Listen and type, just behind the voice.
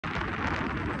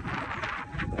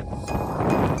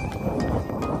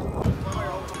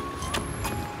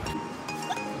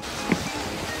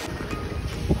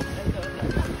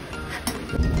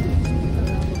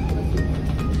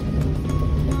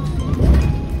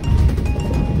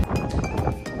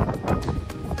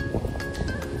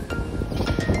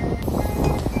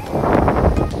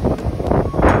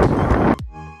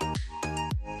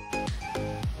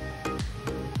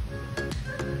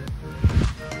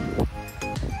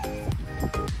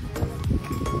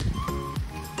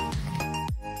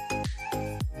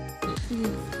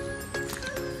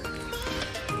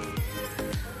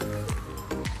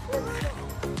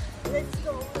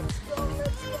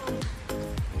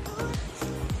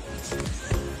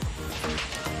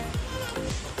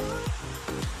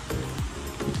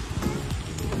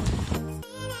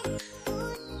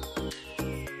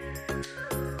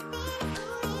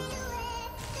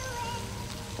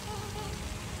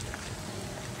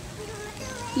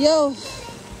Yo.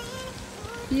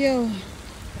 Yo.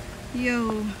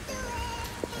 Yo.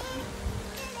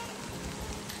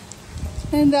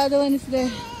 And the other one is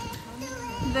there.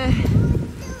 There.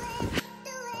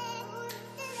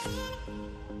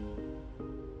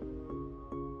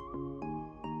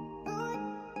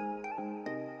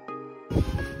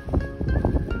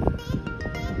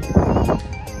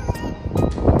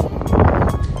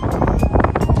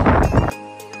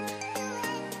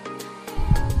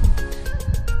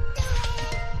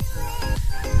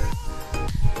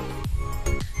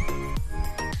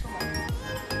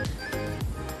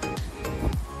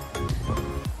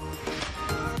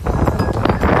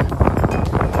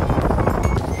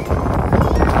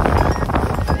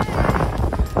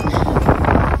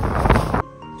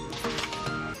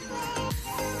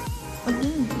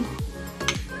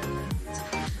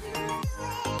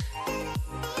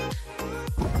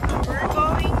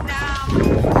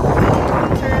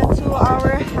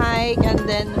 And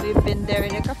then we've been there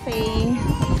in a cafe,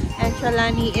 and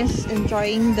Shalani is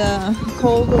enjoying the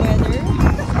cold weather,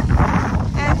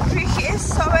 and Krish is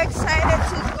so excited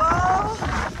to go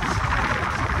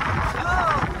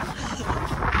home.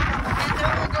 And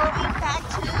then we're going back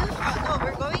to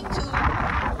we're going to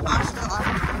Oslo.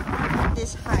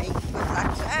 This hike. Good luck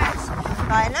to us.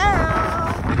 Bye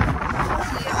now.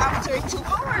 See you after 2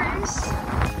 hours.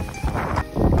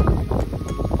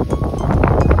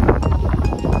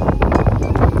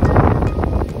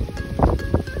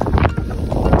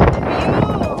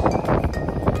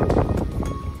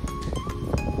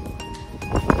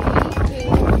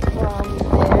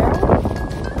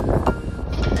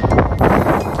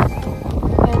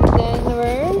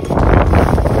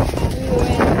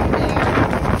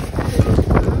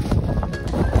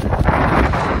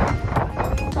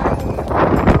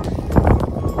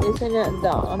 Isn't it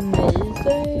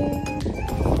amazing?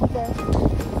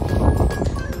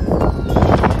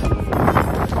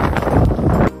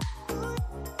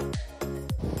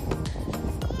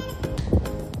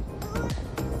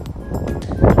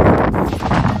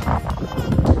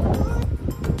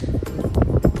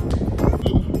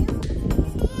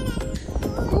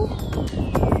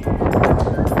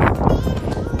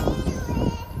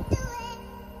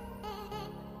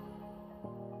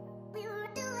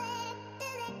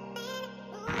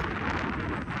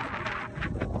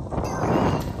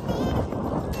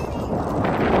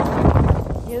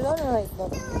 You don't like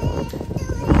that.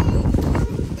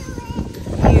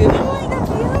 You don't like that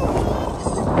view?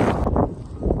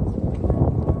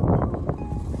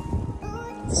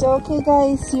 It's okay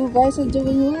guys, you guys are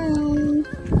doing well.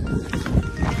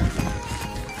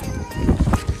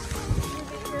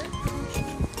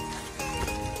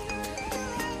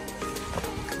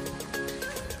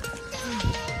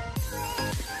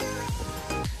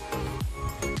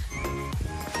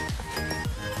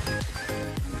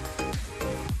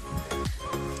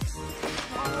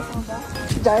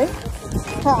 Đấy,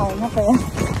 thảo nó phải.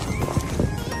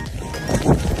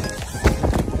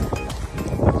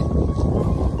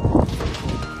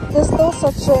 There's no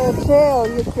such a trail,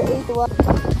 you create one.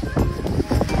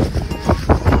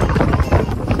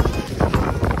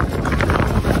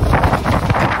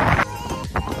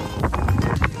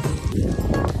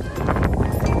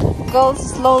 Go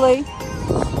slowly.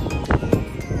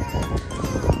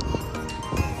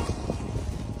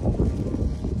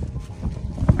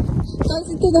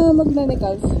 Ito na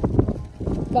magnanikal.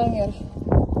 Banger.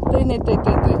 Trinit.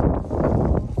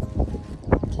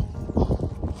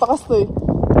 Pakastoy.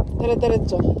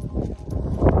 Dire-diretso.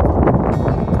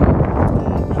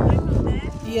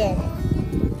 Yeah.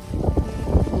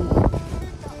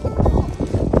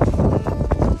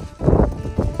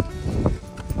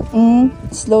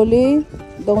 Slowly.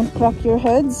 Don't crack your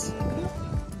heads.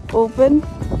 Open.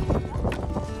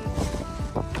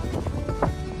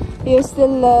 You're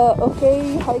still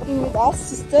okay hiking with us,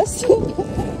 sisters?